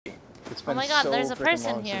It's Oh been my god, so there's a freaking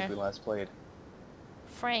person long here. since we last played.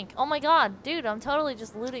 Frank. Oh my god, dude, I'm totally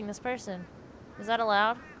just looting this person. Is that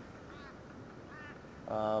allowed?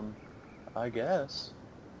 I guess.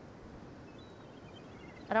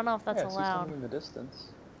 I don't know if that's Yeah, I see allowed. someone in the distance.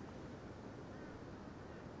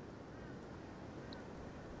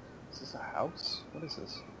 Is this a house? What is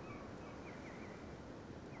this?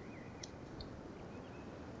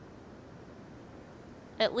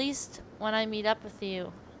 At least when I meet up with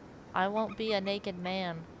you, I won't be a naked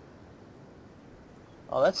man.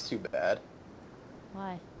 Oh, that's too bad.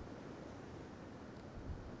 Why?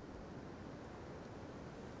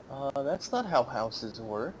 That's not how houses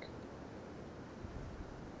work.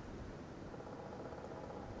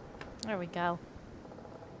 There we go.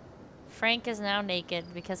 Frank is now naked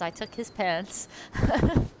because I took his pants.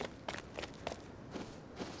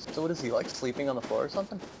 So what is he, like, sleeping on the floor or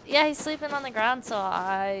something? Yeah, he's sleeping on the ground, so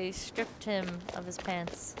I stripped him of his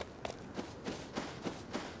pants.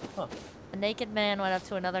 Huh. A naked man went up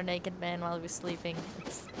to another naked man while he was sleeping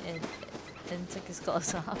and took his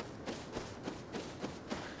clothes off.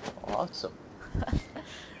 Awesome.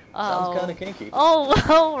 Oh. Sounds kinda kinky.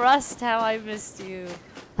 Oh, Rust, how I missed you.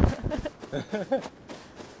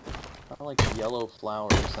 I like yellow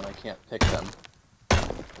flowers and I can't pick them.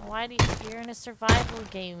 Why do you're in a survival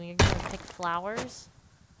game? You're gonna pick flowers?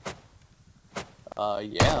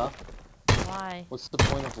 Yeah. Why? What's the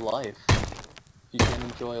point of life? You can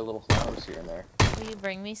enjoy a little flowers here and there. Will you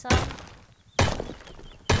bring me some?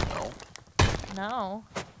 No. No.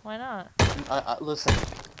 Why not? Listen,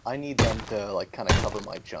 I need them to, like, kind of cover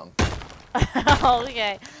my junk.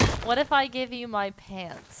 Okay. What if I give you my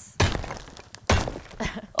pants?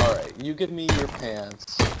 Alright, you give me your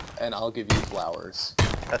pants, and I'll give you flowers.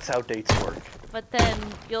 That's how dates work. But then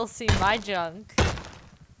you'll see my junk.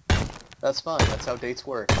 That's fine, that's how dates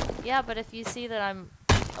work. Yeah, but if you see that I'm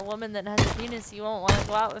a woman that has a penis, you won't want to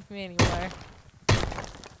go out with me anymore.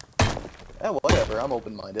 Eh, whatever, I'm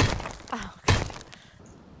open-minded. Oh, okay.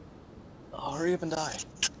 Oh, hurry up and die.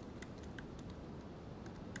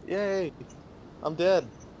 Yay! I'm dead.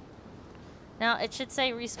 Now, it should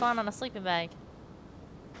say respawn on a sleeping bag.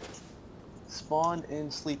 Spawn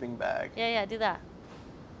in sleeping bag. Yeah, do that.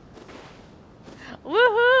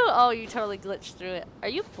 Woohoo! Oh, you totally glitched through it. Are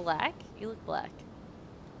you black? You look black.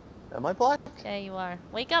 Am I black? Yeah, you are.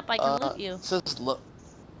 Wake up, I can loot you. It says look.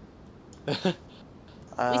 We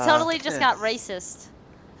totally just got racist.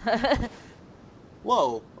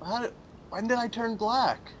 Whoa, when did I turn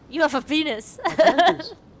black? You have a penis.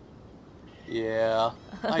 Yeah,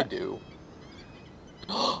 I do.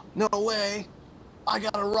 No way! I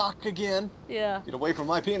got a rock again! Yeah. Get away from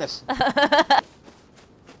my penis!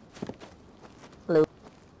 Hello.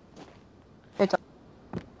 Hey, Tom.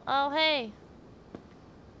 Oh, hey.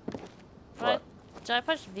 What? Did I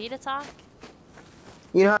push V to talk?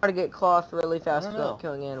 You know how to get cloth really fast I don't without know.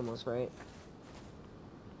 killing animals, right?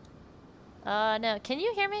 No. Can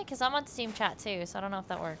you hear me? Because I'm on Steam chat too, so I don't know if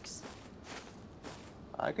that works.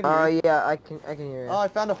 I can hear you. Yeah, I can hear you. Oh, I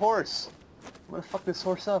found a horse! I'm gonna fuck this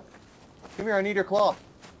horse up. Come here, I need your claw.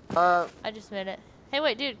 I just made it. Hey,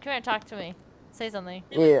 wait, dude, come here and talk to me. Say something.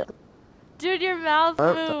 Yeah. Dude, your mouth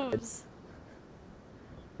Oh, moves.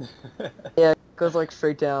 Yeah, it goes like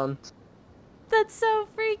straight down. That's so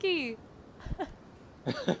freaky.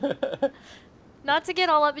 Not to get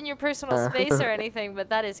all up in your personal space or anything, but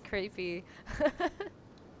that is creepy.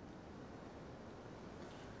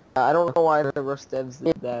 I don't know why the Rust devs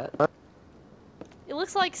did that. It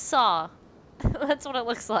looks like Saw. That's what it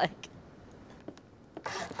looks like.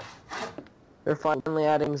 They're finally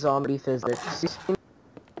adding zombie physics.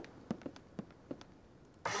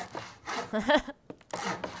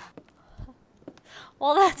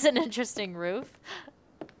 Well, that's an interesting roof.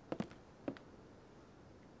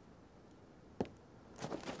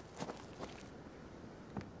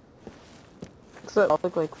 So it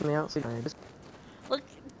look like from the outside. Look,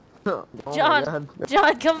 Oh my John, God.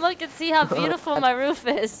 John, come look and see how beautiful my roof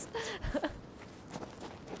is.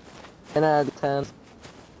 10 out of 10.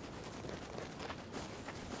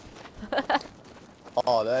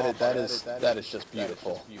 Oh, that is just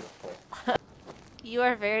beautiful. You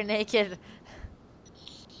are very naked.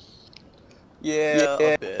 Yeah, a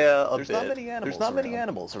bit. There's not many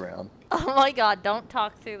animals around. Oh my god, don't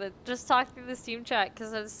talk through the... Just talk through the Steam chat,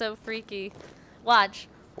 because it's so freaky. Watch.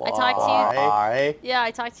 I talk to you... Why? Yeah,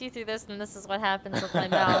 I talk to you through this, and this is what happens with my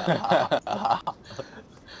mouth.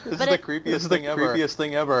 This But is the it- creepiest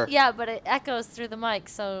thing ever. Yeah, but it echoes through the mic,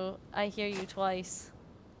 so I hear you twice.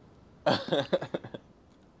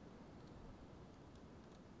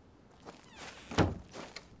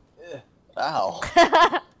 Ow.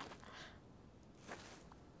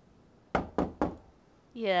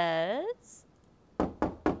 Yes?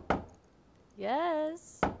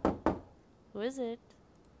 Yes? Who is it?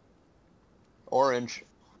 Orange.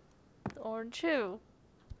 Orange who?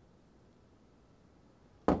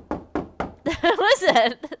 Who is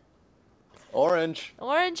it? Orange.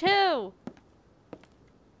 Orange who?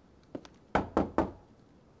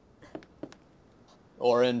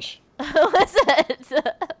 Orange. Who is it?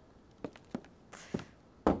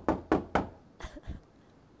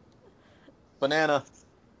 Banana.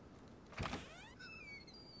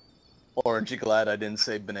 Orange, you glad I didn't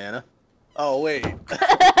say banana? Oh, wait.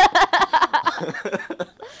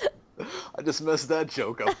 I just messed that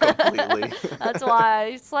joke up completely. That's why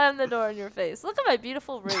I slammed the door in your face. Look at my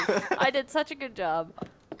beautiful roof. I did such a good job.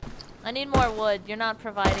 I need more wood. You're not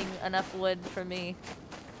providing enough wood for me.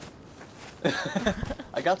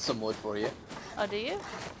 I got some wood for you. Oh, do you?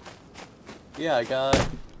 Yeah, I got...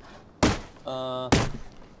 how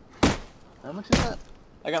much is that?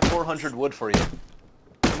 I got 400 wood for you.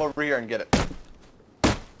 Come over here and get it.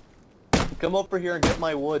 Come over here and get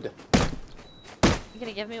my wood. You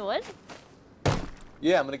gonna give me wood?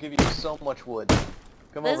 Yeah, I'm gonna give you so much wood.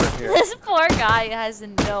 Come over here. This poor guy has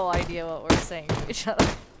no idea what we're saying to each other.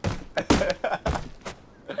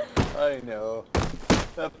 I know.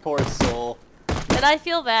 That poor soul. And I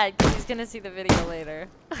feel bad because he's gonna see the video later.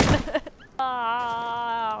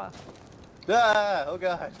 Ah. Ah! Oh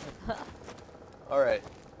god. Alright.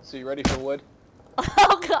 So you ready for wood?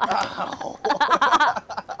 Oh god. Ow!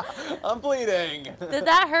 I'm bleeding! Did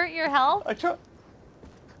that hurt your health? I try.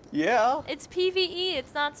 Yeah. It's PvE,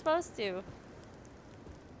 it's not supposed to.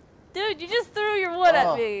 Dude, you just threw your wood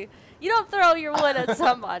at me. You don't throw your wood at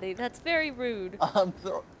somebody. That's very rude. I'm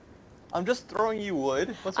just throwing you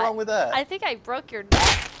wood. What's wrong with that? I think I broke your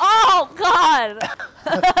neck. Oh god!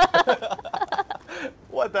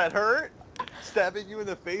 What, that hurt? Stabbing you in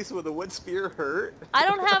the face with a wood spear hurt? I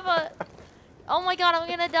don't have a... Oh my god, I'm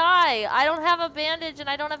gonna die. I don't have a bandage and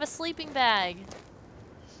I don't have a sleeping bag.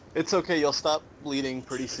 It's okay, you'll stop bleeding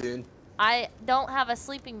pretty soon. I don't have a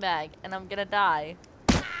sleeping bag and I'm gonna die.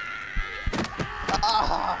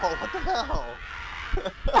 Ow! What the hell?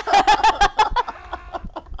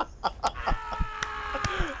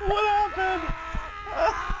 What happened?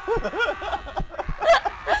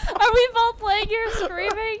 Are we both laying here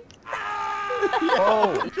screaming?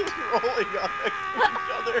 Oh. We're just rolling on each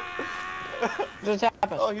other. What just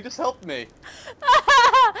happened? Oh, he just helped me.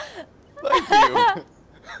 Thank you.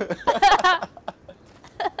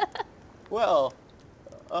 Well,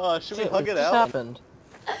 should we hug it What out? just happened?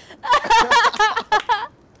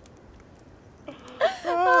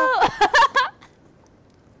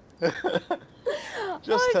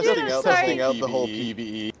 Just Oh, testing dude, out, sorry. testing out the whole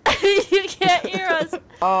PvE. You can't hear us.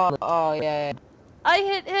 Oh, yeah. I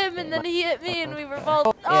hit him and then he hit me and we were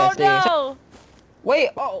both... Yeah, Oh see. no! Wait,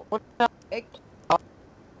 oh, what the heck?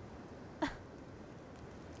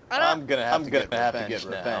 I'm gonna have to get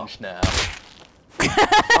revenge now.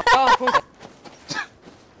 Oh.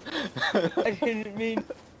 I didn't mean...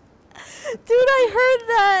 Dude, I heard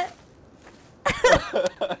that!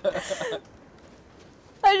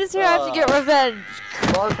 I just hear I have to get revenge.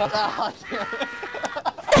 Ah, damn it.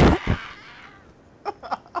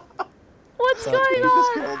 What's He going He just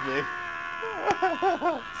on? killed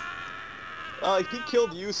me. He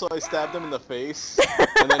killed you, so I stabbed him in the face,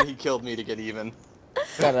 and then he killed me to get even.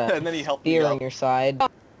 Got And a then he helped me spear up. on your side.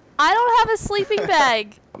 I don't have a sleeping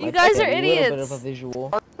bag. You Might guys get are a little bit of a idiots.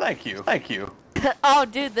 visual. Thank you. Thank you. Oh,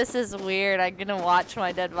 dude, this is weird. I'm gonna watch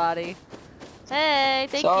my dead body. Hey,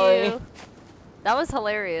 thank Sorry. you. That was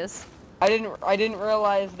hilarious. I didn't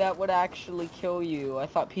realize that would actually kill you. I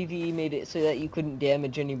thought PvE made it so that you couldn't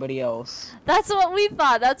damage anybody else. That's what we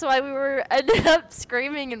thought. That's why we were ended up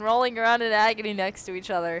screaming and rolling around in agony next to each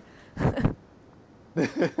other.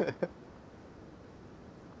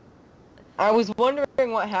 I was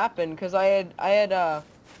wondering what happened because I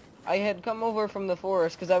had come over from the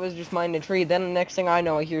forest because I was just minding a tree. Then the next thing I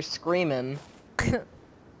know, I hear screaming, and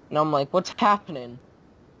I'm like, "What's happening?"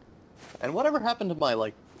 And whatever happened to my,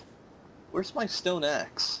 like, where's my stone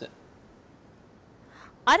axe?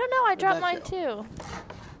 I don't know. I dropped that mine too.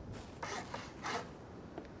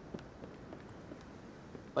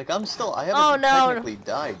 Like, I haven't Oh, no. technically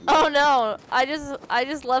died yet. Oh no! I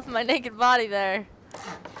just left my naked body there.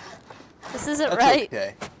 This isn't That's right.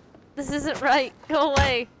 okay. This isn't right. Go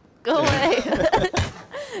away. Go away.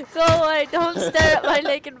 Go away. Don't stare at my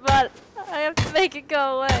naked butt. I have to make it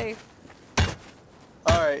go away.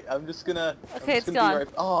 Alright, I'm just gonna... Okay, it's be gone. Right...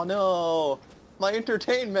 Oh no! My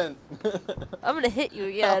entertainment! I'm gonna hit you How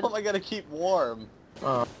again. am I gonna keep warm?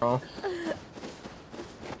 Oh.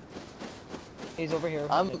 He's over here.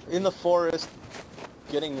 I'm in the forest,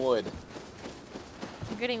 getting wood.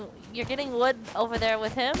 You're getting wood over there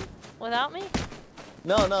with him, without me?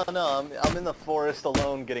 No. I'm in the forest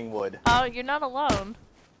alone getting wood. Oh, you're not alone.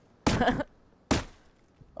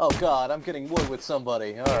 Oh God, I'm getting wood with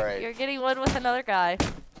somebody. All right. You're getting wood with another guy.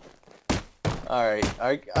 All right.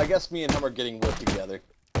 I guess me and him are getting wood together.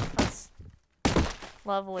 That's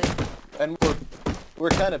lovely. And we're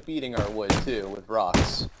kind of beating our wood too with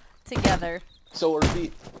rocks. Together. So we're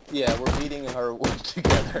beating our wood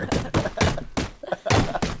together.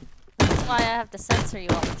 That's why I have to censor you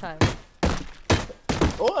all the time.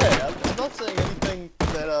 Boy, I'm not saying anything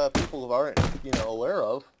that people aren't, aware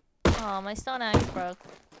of. Oh, my stone axe broke.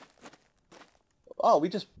 Oh, we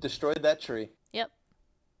just destroyed that tree. Yep.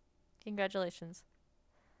 Congratulations.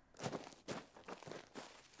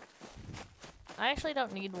 I actually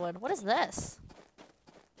don't need wood. What is this?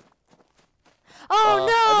 Oh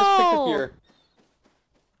no! I just picked up your...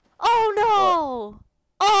 Oh no!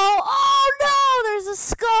 What? Oh no! There's a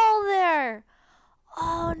skull there!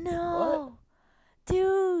 Oh no! What?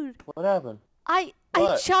 Dude! What happened? I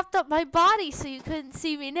chopped up my body so you couldn't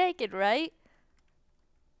see me naked, right?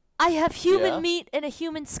 I have human meat and a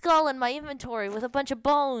human skull in my inventory with a bunch of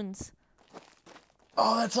bones.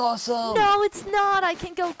 Oh, that's awesome! No, it's not. I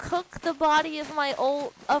can go cook the body of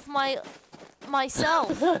myself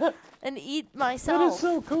and eat myself. That is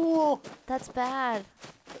so cool! That's bad.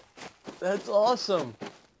 That's awesome!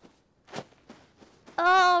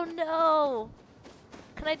 Oh no!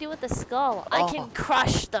 Can I do with the skull? I can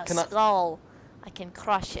crush the skull. I can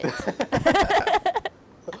crush it.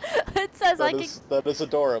 It says That is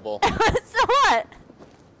adorable. So what?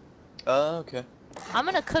 Okay. I'm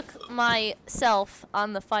gonna cook myself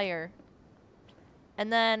on the fire.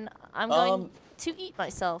 And then I'm going to eat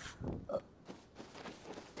myself.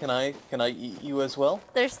 Can I eat you as well?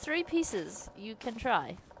 There's 3 pieces. You can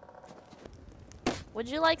try. Would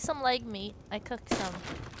you like some leg meat? I cooked some.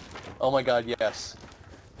 Oh my God, yes.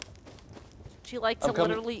 Would you like to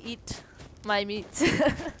literally eat my meat?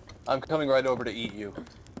 I'm coming right over to eat you.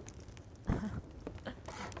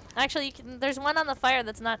 Actually, there's one on the fire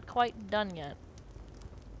that's not quite done yet.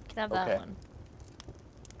 You can have that one.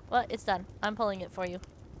 Well, it's done. I'm pulling it for you.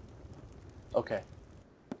 Okay.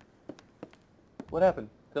 What happened?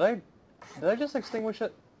 Did I just extinguish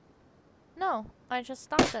it? No, I just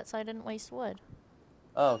stopped it so I didn't waste wood.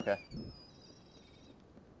 Oh, okay.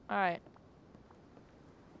 Alright.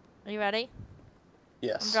 Are you ready?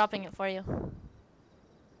 Yes. I'm dropping it for you.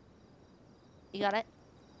 You got it?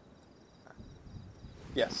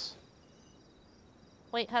 Yes.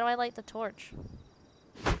 Wait, how do I light the torch?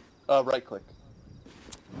 Right click.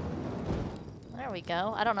 There we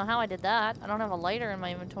go. I don't know how I did that. I don't have a lighter in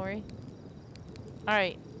my inventory.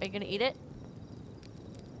 Alright, are you gonna eat it?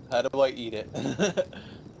 How do I eat it?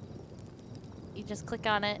 You just click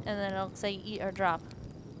on it and then it'll say eat or drop.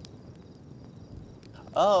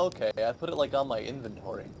 Oh, okay. I put it like on my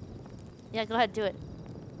inventory. Yeah, go ahead, do it.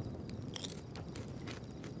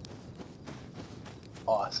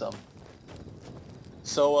 Awesome.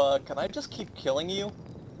 So, can I just keep killing you?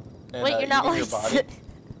 And, wait, you're not eating like your body?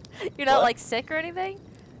 you're not What? like sick or anything?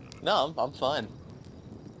 No, I'm fine.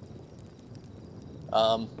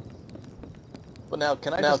 But now,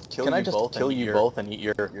 can I just kill you both and eat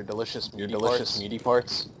your delicious meaty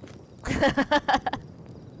parts?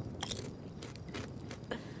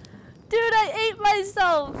 Dude, I ate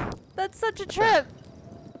myself! That's such a trip!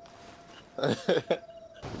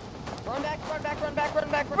 Run back, run back, run back, run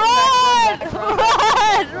back, run Run! back,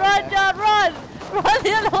 Run! Run, John, run! Run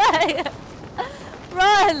the other way!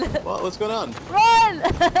 Run! What's going on?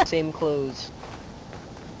 Run! Same clothes.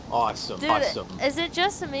 Awesome, Dude, awesome. is it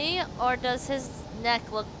just me, or does his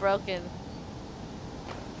neck look broken?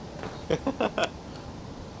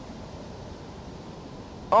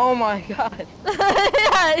 Oh my god.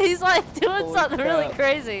 Yeah, he's like doing Holy something really crap.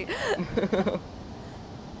 crazy.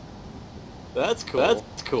 That's cool.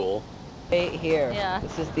 That's cool. Right here. Yeah.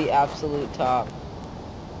 This is the absolute top.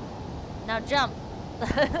 Now jump.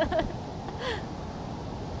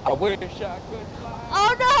 I wish I could fly.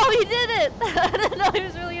 Oh no, he did it! I didn't know he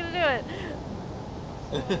was really gonna do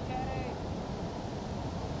it.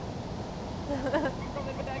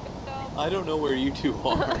 I don't know where you two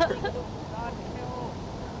are.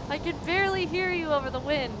 I can barely hear you over the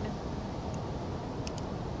wind.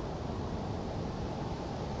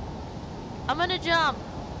 I'm gonna jump.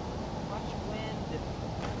 Much wind.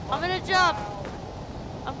 I'm gonna jump.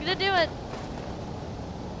 I'm gonna do it.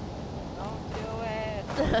 Don't do it.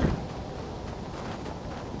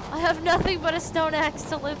 I have nothing but a stone axe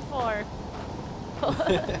to live for.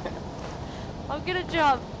 I'm gonna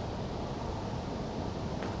jump.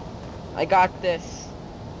 I got this.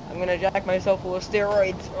 I'm gonna jack myself full of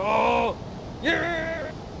steroids. Oh!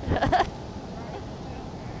 Yeah!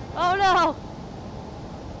 Oh no!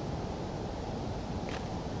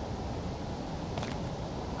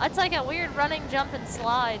 It's like a weird running, jump, and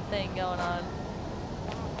slide thing going on.